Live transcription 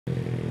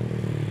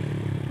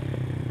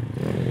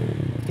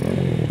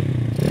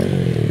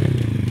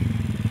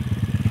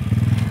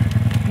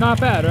Not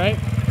bad, right?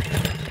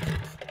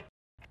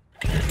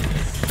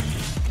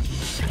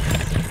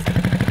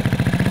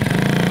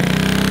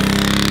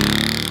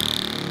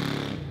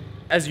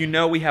 As you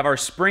know, we have our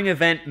spring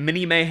event,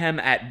 Mini Mayhem,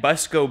 at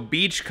Busco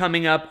Beach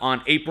coming up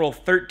on April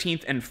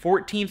 13th and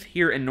 14th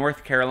here in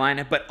North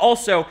Carolina. But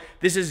also,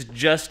 this is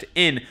just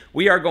in.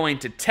 We are going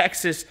to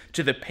Texas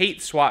to the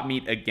Pate swap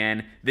meet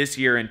again this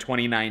year in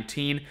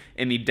 2019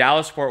 in the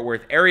Dallas-Fort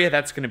Worth area.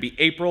 That's going to be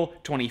April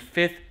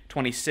 25th,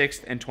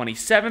 26th, and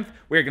 27th.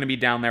 We're going to be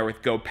down there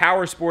with Go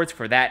Power Sports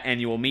for that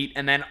annual meet.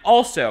 And then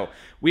also,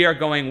 we are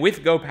going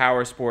with Go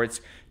Power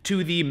Sports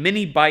to the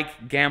Mini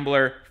Bike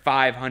Gambler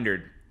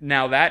 500.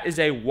 Now, that is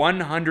a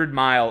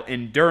 100-mile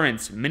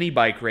endurance mini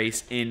bike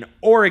race in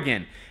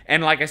Oregon.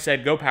 And like I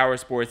said, Go Power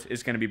Sports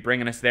is going to be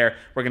bringing us there.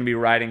 We're going to be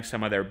riding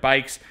some of their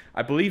bikes.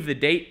 I believe the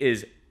date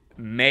is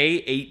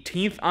May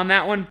 18th on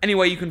that one.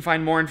 Anyway, you can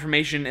find more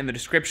information in the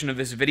description of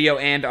this video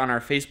and on our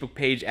Facebook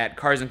page at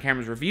Cars and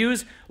Cameras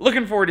Reviews.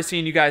 Looking forward to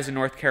seeing you guys in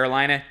North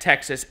Carolina,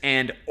 Texas,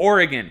 and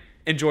Oregon.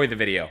 Enjoy the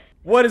video.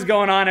 What is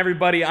going on,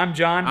 everybody? I'm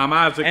John. I'm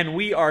Isaac. And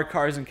we are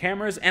Cars and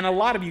Cameras, and a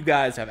lot of you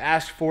guys have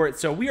asked for it,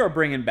 so we are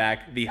bringing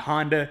back the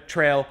Honda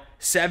Trail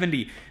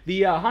 70.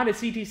 The Honda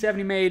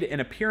CT70 made an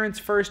appearance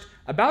first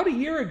about a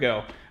year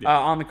ago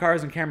on the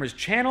Cars and Cameras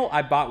channel.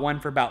 I bought one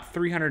for about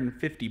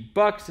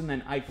 $350, and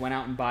then Ike went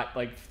out and bought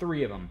like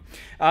 3 of them.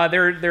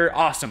 They're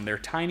awesome. They're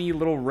tiny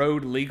little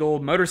road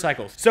legal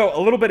motorcycles. So a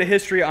little bit of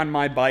history on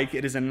my bike.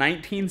 It is a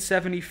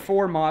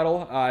 1974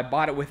 model. I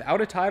bought it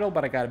without a title,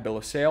 but I got a bill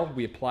of sale.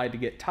 We applied to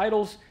get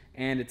titles,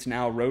 and it's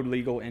now road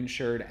legal,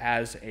 insured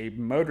as a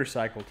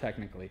motorcycle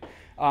technically.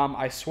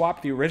 I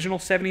swapped the original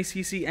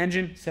 70cc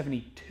engine,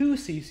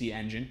 72cc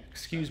engine,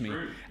 excuse me,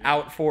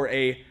 out for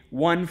a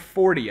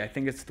 140. I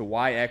think it's the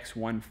YX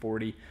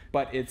 140,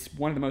 but it's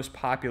one of the most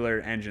popular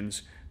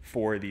engines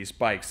for these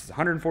bikes. It's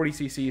 140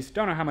 cc's,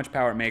 don't know how much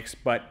power it makes,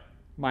 but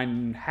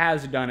mine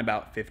has done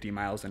about 50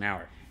 miles an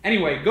hour.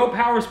 Anyway, Go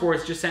Power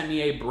Sports just sent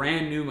me a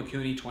brand new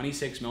Mikuni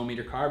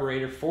 26mm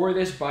carburetor for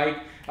this bike,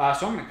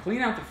 so I'm going to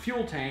clean out the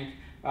fuel tank.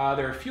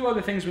 There are a few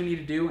other things we need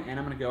to do, and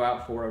I'm going to go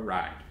out for a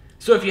ride.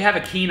 So if you have a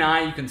keen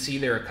eye, you can see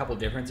there are a couple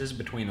differences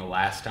between the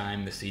last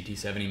time the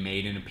CT70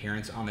 made an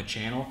appearance on the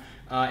channel.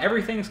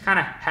 Everything's kind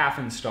of half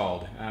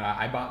installed.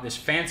 I bought this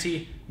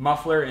fancy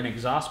muffler and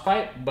exhaust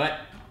pipe,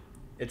 but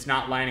it's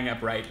not lining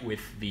up right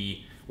with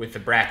the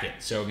bracket,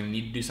 so we're going to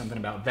need to do something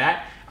about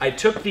that. I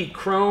took the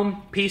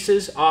chrome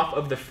pieces off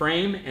of the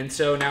frame, and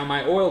so now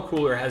my oil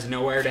cooler has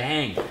nowhere to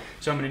hang.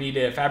 So I'm going to need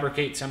to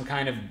fabricate some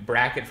kind of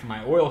bracket for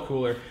my oil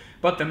cooler.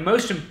 But the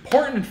most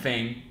important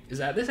thing is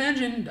that this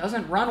engine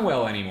doesn't run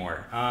well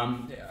anymore.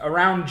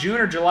 Around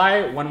June or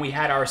July, when we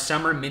had our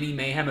summer Mini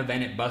Mayhem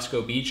event at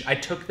Busco Beach, I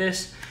took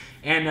this,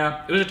 and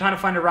it was a ton of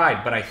fun to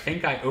ride, but I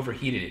think I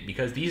overheated it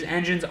because these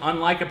engines,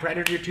 unlike a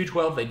Predator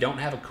 212, they don't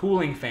have a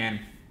cooling fan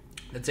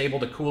that's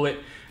able to cool it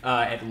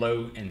at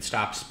low and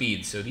stop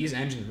speeds. So these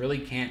engines really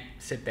can't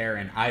sit there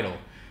and idle.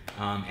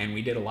 And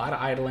we did a lot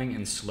of idling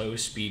and slow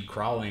speed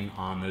crawling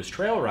on those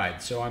trail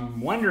rides. So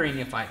I'm wondering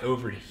if I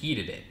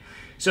overheated it.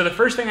 So the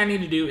first thing I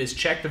need to do is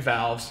check the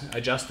valves,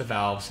 adjust the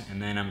valves,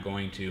 and then I'm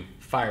going to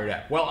fire it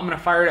up. Well, I'm going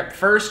to fire it up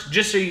first,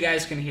 just so you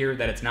guys can hear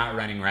that it's not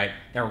running right.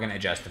 Then we're going to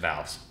adjust the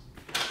valves.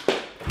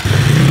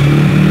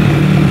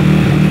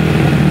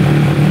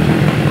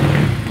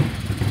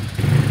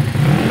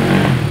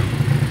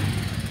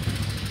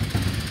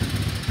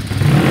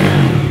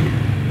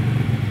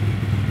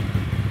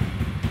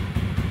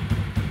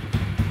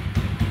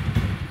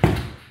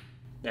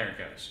 There it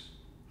goes.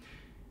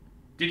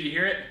 Did you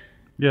hear it?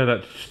 Yeah,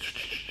 that's...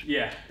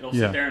 Yeah, it'll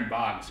sit there and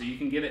bog. So you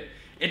can give it,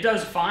 it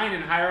does fine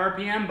in higher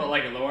RPM, but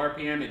like at low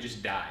RPM, it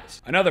just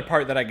dies. Another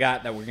part that I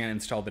got that we're gonna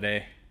install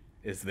today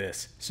is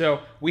this.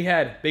 So we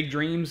had big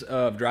dreams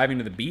of driving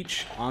to the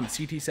beach on the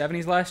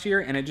CT70s last year,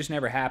 and it just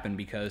never happened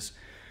because,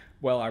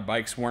 well, our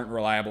bikes weren't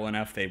reliable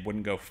enough. They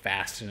wouldn't go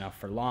fast enough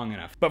for long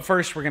enough. But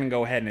first, we're gonna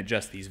go ahead and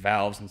adjust these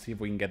valves and see if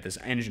we can get this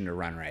engine to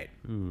run right.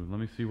 Ooh, let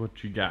me see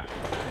what you got.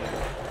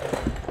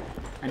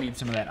 I need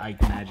some of that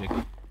Ike magic.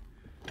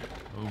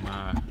 Oh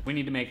my. We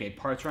need to make a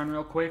parts run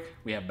real quick.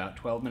 We have about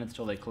 12 minutes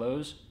till they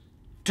close.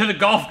 To the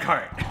golf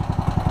cart.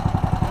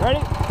 Ready?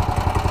 Yep.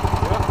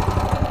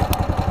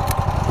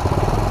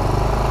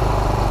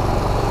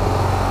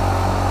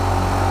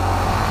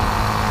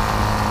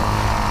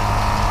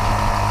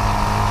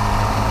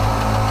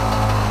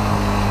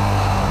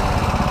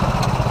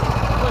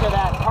 Look at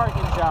that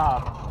parking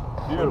job.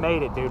 Beautiful. We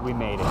made it, dude. We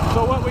made it.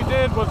 So what we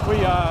did was we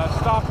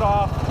stopped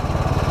off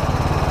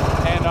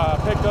and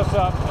picked us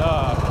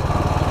up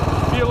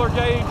feeler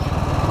gauge,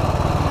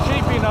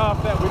 cheap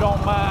enough that we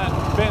don't mind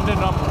bending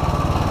them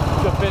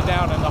to fit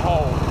down in the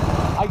hole.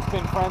 Ike's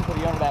been friends with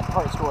the owner of that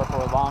part store for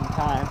a long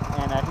time,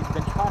 and he's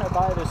been trying to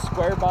buy this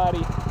square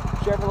body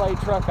Chevrolet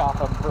truck off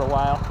of him for a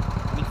while,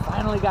 and he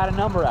finally got a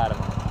number out of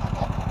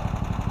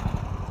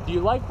him. Do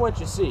you like what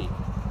you see?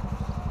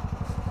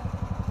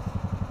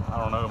 I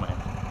don't know, man.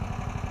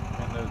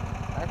 And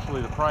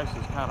actually the price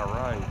is kind of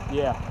right.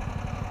 Yeah.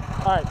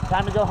 All right,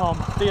 time to go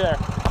home. See you there.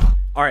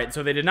 All right,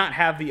 so they did not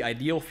have the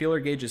ideal feeler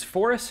gauges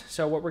for us,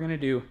 so what we're gonna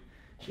do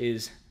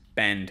is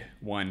bend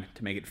one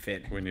to make it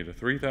fit. We need a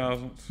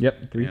 3/1000.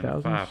 Yep,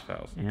 3/1000 and a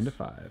 5/1000. and a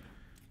 5.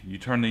 You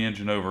turn the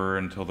engine over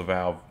until the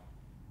valve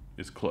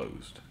is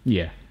closed.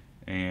 Yeah.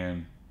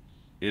 And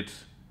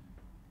it's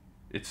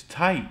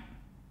tight,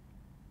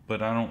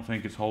 but I don't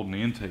think it's holding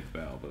the intake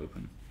valve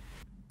open.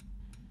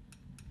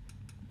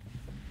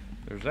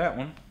 There's that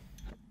one.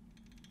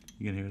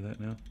 You can hear that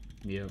now?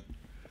 Yep.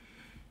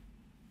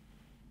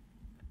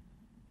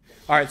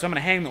 All right, so I'm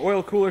gonna hang the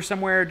oil cooler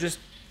somewhere just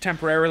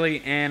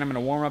temporarily, and I'm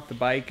gonna warm up the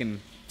bike and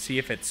see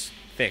if it's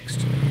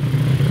fixed.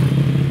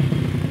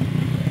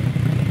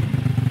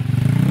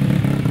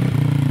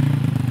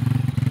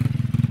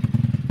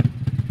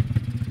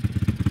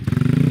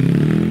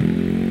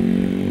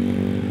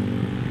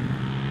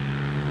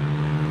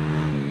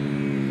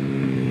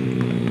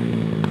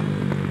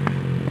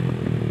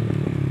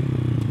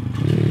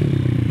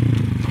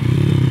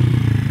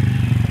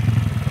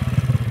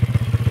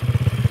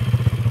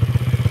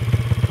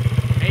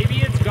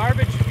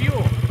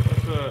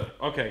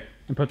 Okay.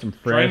 And put some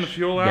fresh Drain the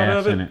fuel out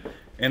gas of it, in it,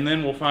 and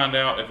then we'll find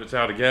out if it's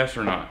out of gas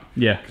or not.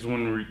 Yeah. Because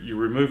when you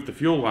remove the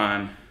fuel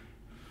line,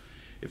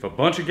 if a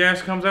bunch of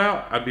gas comes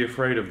out, I'd be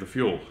afraid of the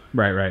fuel.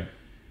 Right.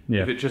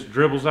 Yeah. If it just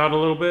dribbles out a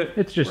little bit,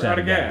 it's just we're out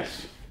of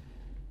gas.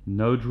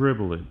 No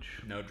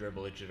dribblage. No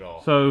dribblage at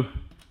all. So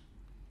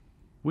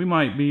we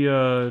might be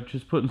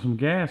just putting some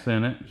gas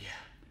in it. Yeah.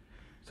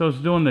 So it's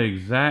doing the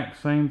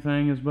exact same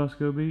thing as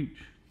Busco Beach.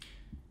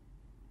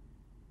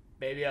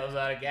 Maybe I was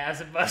out of gas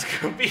at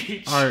Busco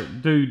Beach. All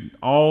right, dude,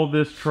 all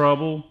this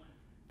trouble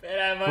And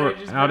I might for have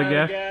just out been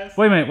of gas.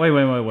 Wait a minute, wait.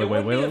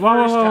 wouldn't be the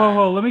Whoa, first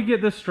time. Let me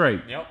get this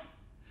straight. Yep.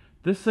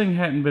 This thing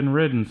hadn't been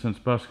ridden since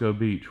Busco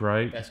Beach,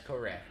 right? That's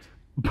correct.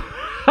 And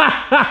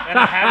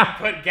I haven't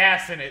put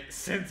gas in it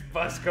since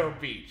Busco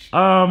Beach.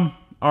 All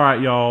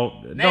right,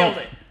 y'all. Nailed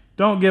it.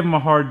 Don't give him a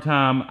hard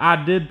time.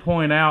 I did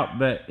point out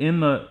that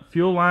in the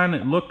fuel line,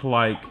 it looked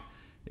like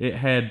it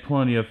had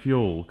plenty of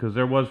fuel because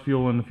there was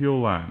fuel in the fuel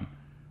line.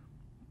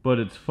 But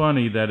it's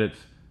funny that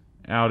it's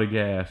out of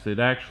gas. It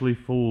actually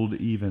fooled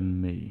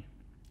even me.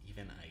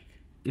 Even Ike.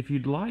 If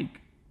you'd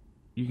like,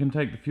 you can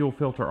take the fuel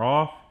filter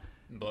off,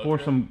 pour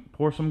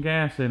some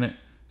gas in it,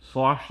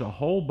 slosh the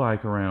whole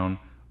bike around,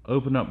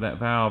 open up that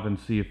valve and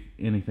see if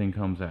anything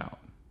comes out.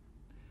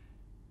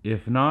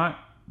 If not,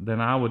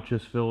 then I would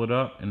just fill it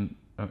up and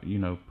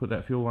put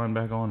that fuel line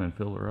back on and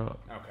fill her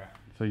up. Okay.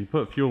 So you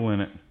put fuel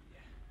in it,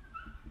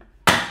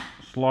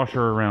 slosh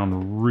her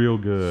around real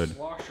good.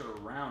 Slosh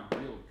her around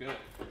real good.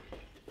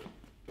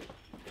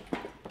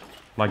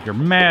 Like you're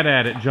mad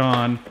at it,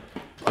 John.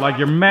 Like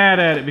you're mad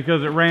at it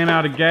because it ran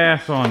out of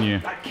gas on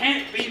you. I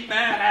can't be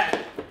mad at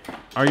it.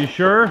 Are you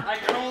sure? I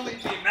can only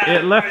be mad It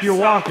at left you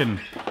myself. walking.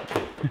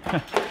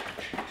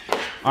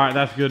 All right,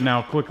 that's good.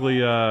 Now quickly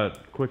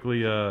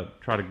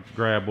try to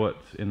grab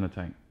what's in the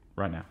tank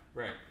right now.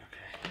 Right.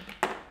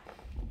 Okay.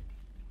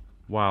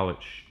 While it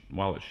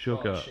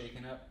shook up.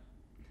 Shaking up.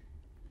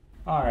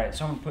 All right,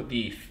 so I'm gonna put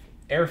the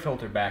air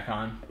filter back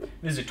on.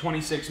 This is a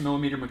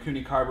 26mm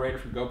Mikuni carburetor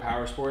from Go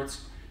Power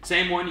Sports.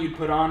 Same one you'd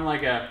put on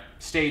like a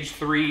Stage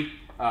 3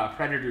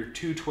 Predator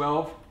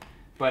 212,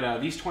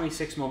 but these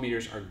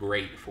 26mm are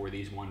great for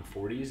these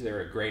 140s.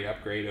 They're a great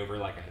upgrade over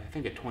like I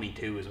think a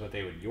 22 is what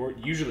they would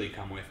usually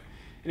come with.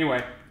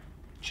 Anyway,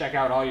 check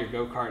out all your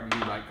go-kart and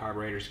e-bike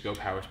carburetors at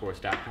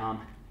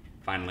gopowersports.com.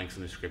 Find links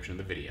in the description of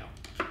the video.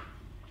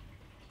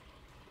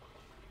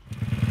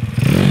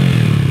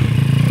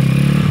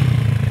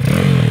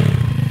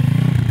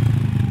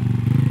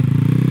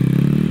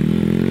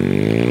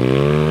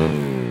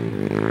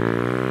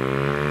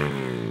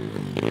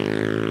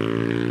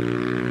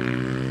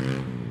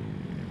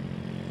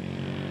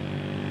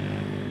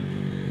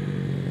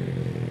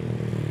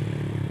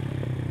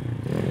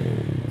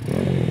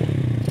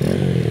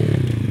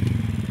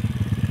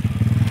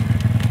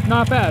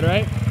 Not bad,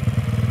 right?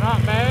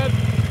 Not bad.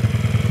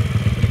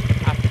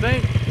 I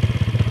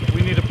think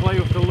we need to play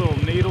with the little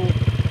needle.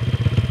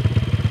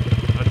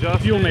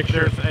 Adjust Fuel it.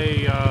 mixture. There's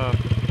a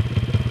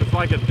it's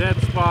like a dead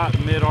spot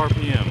mid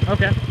RPM.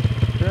 Okay,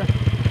 sure.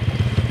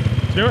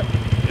 Let's do it.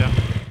 Yeah.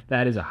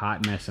 That is a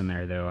hot mess in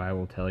there, though. I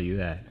will tell you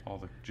that. All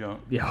the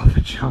junk. Yeah, all the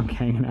junk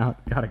hanging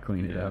out. Gotta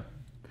clean it up.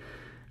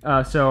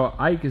 So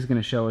Ike is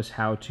going to show us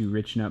how to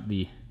richen up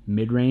the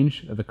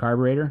mid-range of the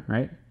carburetor,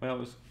 right?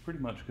 Well, it's pretty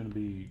much going to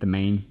be The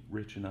main.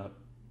 richen up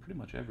pretty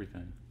much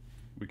everything.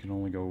 We can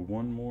only go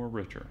one more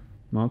richer.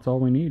 Well, that's all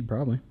we need,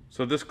 probably.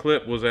 So this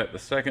clip was at the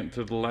second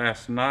to the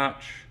last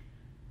notch.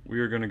 We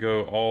are going to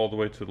go all the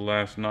way to the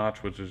last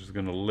notch, which is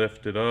going to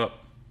lift it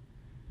up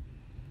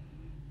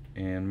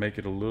and make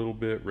it a little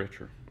bit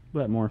richer.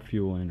 Let more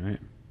fuel in, right?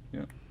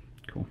 Yeah.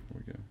 Cool.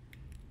 There we go.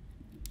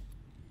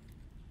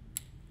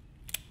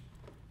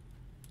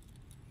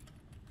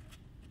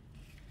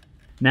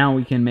 Now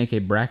we can make a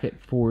bracket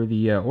for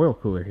the oil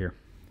cooler here.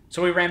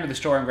 So we ran to the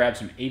store and grabbed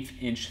some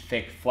 1/8 inch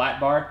thick flat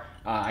bar.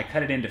 I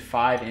cut it into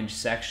 5-inch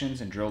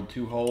sections and drilled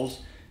 2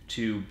 holes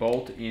to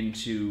bolt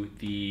into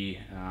the,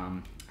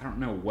 I don't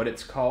know what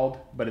it's called,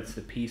 but it's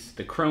the piece,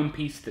 the chrome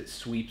piece that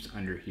sweeps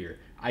under here.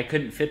 I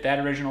couldn't fit that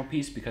original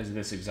piece because of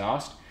this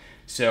exhaust,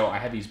 so I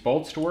had these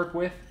bolts to work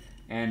with,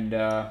 and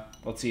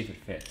let's see if it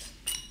fits.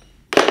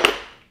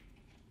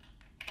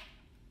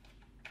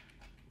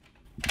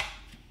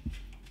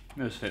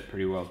 Those fit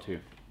pretty well too.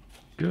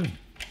 Good.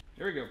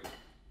 There we go.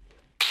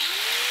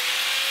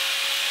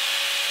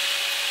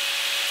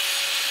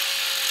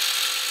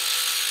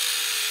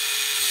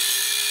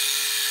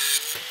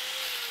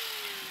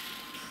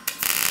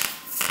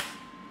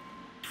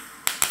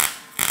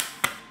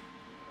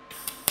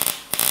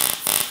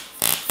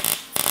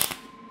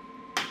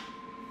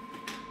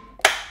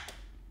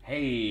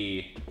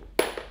 Hey,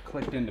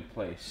 clicked into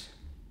place.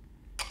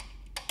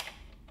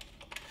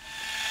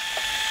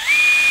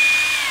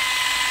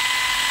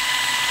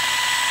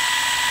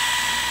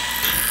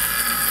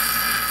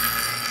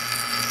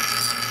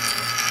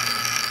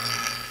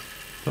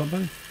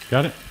 Somebody?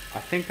 Got it? I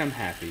think I'm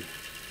happy.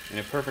 In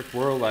a perfect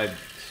world, I'd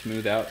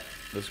smooth out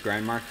those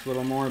grind marks a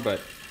little more,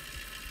 but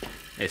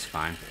it's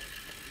fine.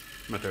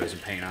 I'm gonna throw some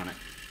paint on it.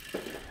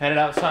 Headed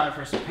outside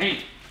for some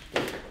paint.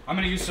 I'm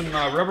gonna use some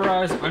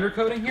rubberized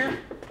undercoating here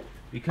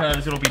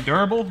because it'll be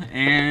durable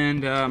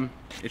and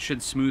it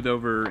should smooth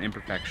over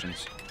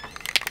imperfections.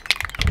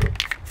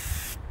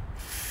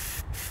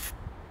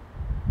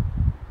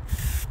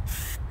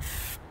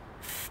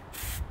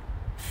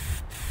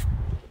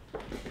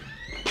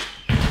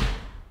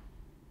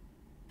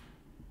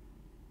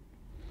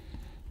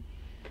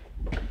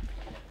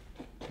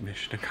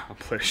 Mission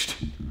accomplished.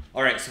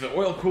 All right, so the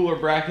oil cooler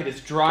bracket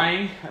is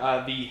drying.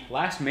 The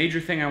last major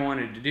thing I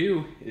wanted to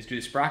do is do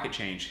the sprocket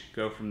change.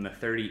 Go from the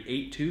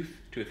 38 tooth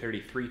to a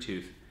 33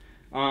 tooth.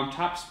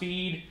 Top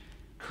speed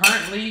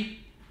currently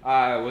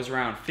was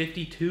around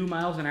 52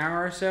 miles an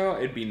hour or so.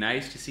 It'd be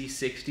nice to see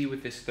 60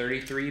 with this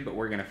 33, but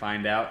we're gonna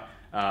find out.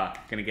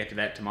 Gonna get to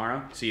that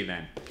tomorrow. See you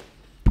then.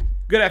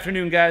 Good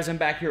afternoon, guys. I'm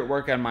back here at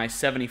work on my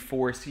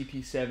 74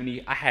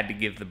 CT70. I had to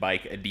give the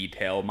bike a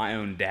detail. My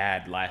own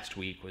dad last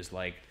week was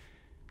like,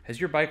 has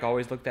your bike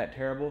always looked that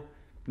terrible?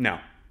 No.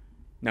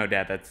 No,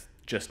 Dad, that's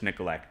just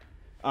neglect.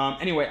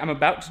 Anyway, I'm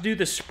about to do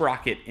the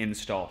sprocket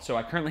install. So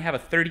I currently have a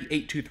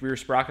 38 tooth rear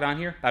sprocket on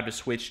here, about to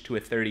switch to a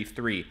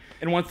 33.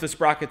 And once the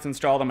sprocket's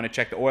installed, I'm gonna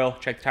check the oil,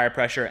 check the tire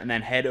pressure, and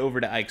then head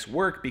over to Ike's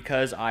work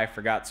because I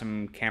forgot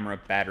some camera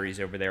batteries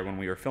over there when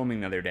we were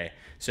filming the other day.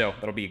 So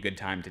that'll be a good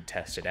time to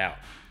test it out.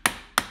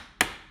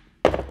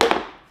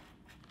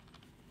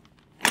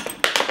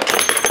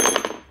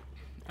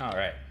 All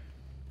right.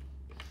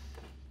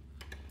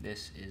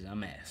 This is a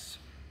mess.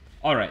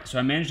 All right, so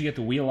I managed to get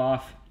the wheel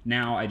off.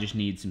 Now I just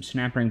need some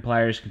snap ring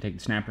pliers, can take the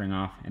snap ring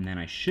off, and then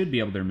I should be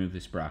able to remove the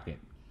sprocket.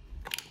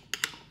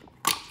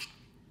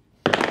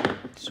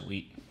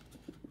 Sweet.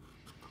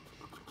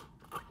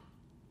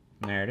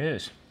 And there it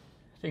is.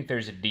 I think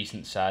there's a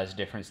decent size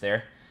difference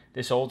there.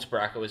 This old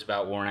sprocket was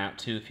about worn out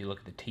too. If you look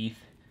at the teeth,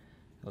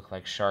 they look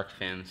like shark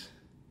fins.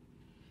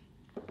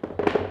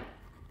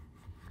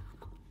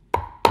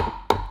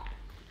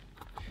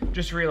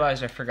 Just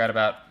realized I forgot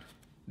about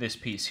this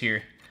piece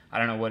here. I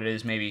don't know what it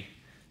is, maybe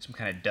some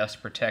kind of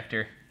dust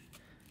protector.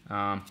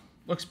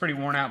 Looks pretty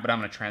worn out, but I'm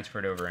gonna transfer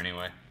it over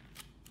anyway.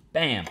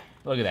 Bam,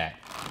 look at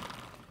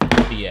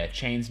that. The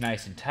chain's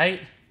nice and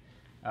tight.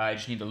 I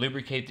just need to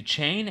lubricate the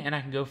chain and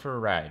I can go for a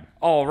ride.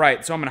 All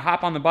right, so I'm gonna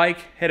hop on the bike,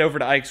 head over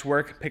to Ike's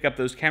work, pick up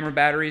those camera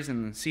batteries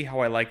and see how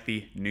I like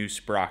the new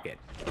sprocket.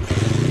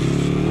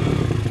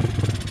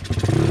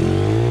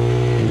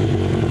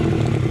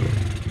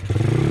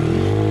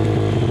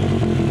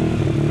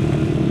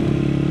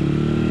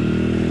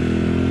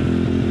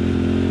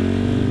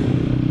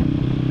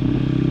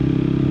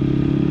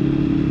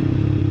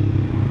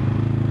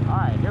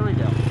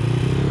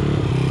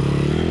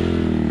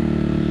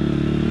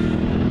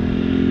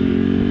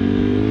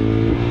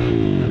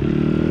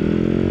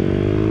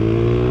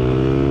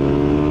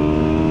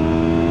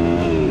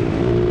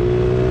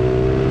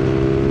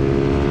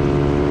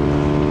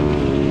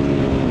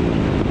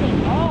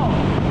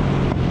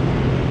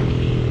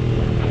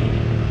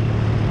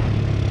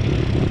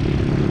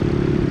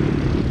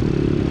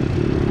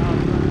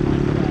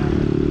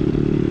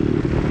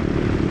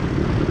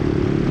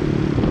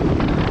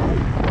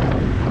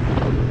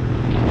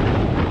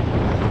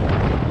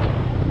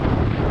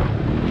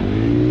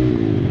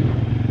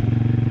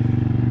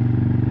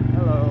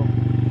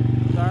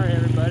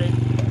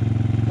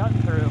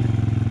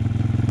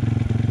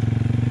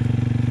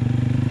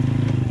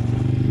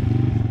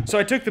 So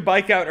I took the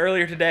bike out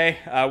earlier today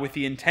with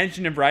the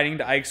intention of riding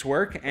to Ike's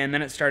work, and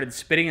then it started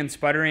spitting and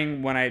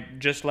sputtering when I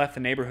just left the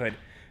neighborhood.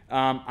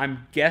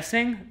 I'm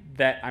guessing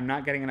that I'm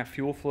not getting enough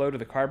fuel flow to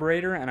the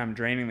carburetor, and I'm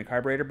draining the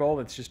carburetor bowl.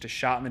 It's just a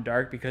shot in the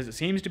dark because it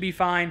seems to be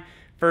fine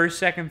first,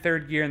 second,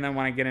 third gear, and then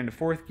when I get into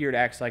fourth gear, it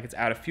acts like it's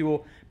out of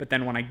fuel. But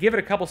then when I give it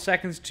a couple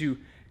seconds to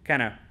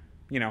kind of,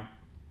 you know,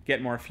 get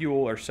more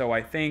fuel, or so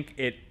I think,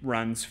 it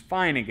runs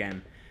fine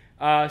again.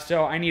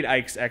 So I need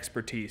Ike's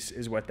expertise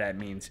is what that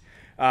means.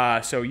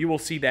 So you will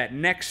see that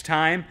next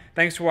time.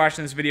 Thanks for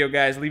watching this video,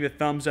 guys. Leave a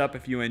thumbs up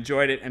if you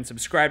enjoyed it, and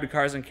subscribe to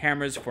Cars and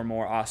Cameras for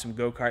more awesome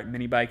go-kart,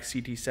 mini bike,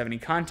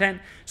 CT70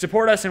 content.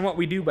 Support us in what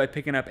we do by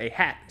picking up a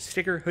hat,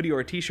 sticker, hoodie,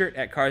 or t-shirt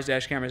at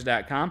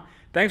cars-cameras.com.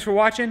 Thanks for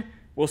watching.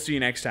 We'll see you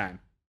next time.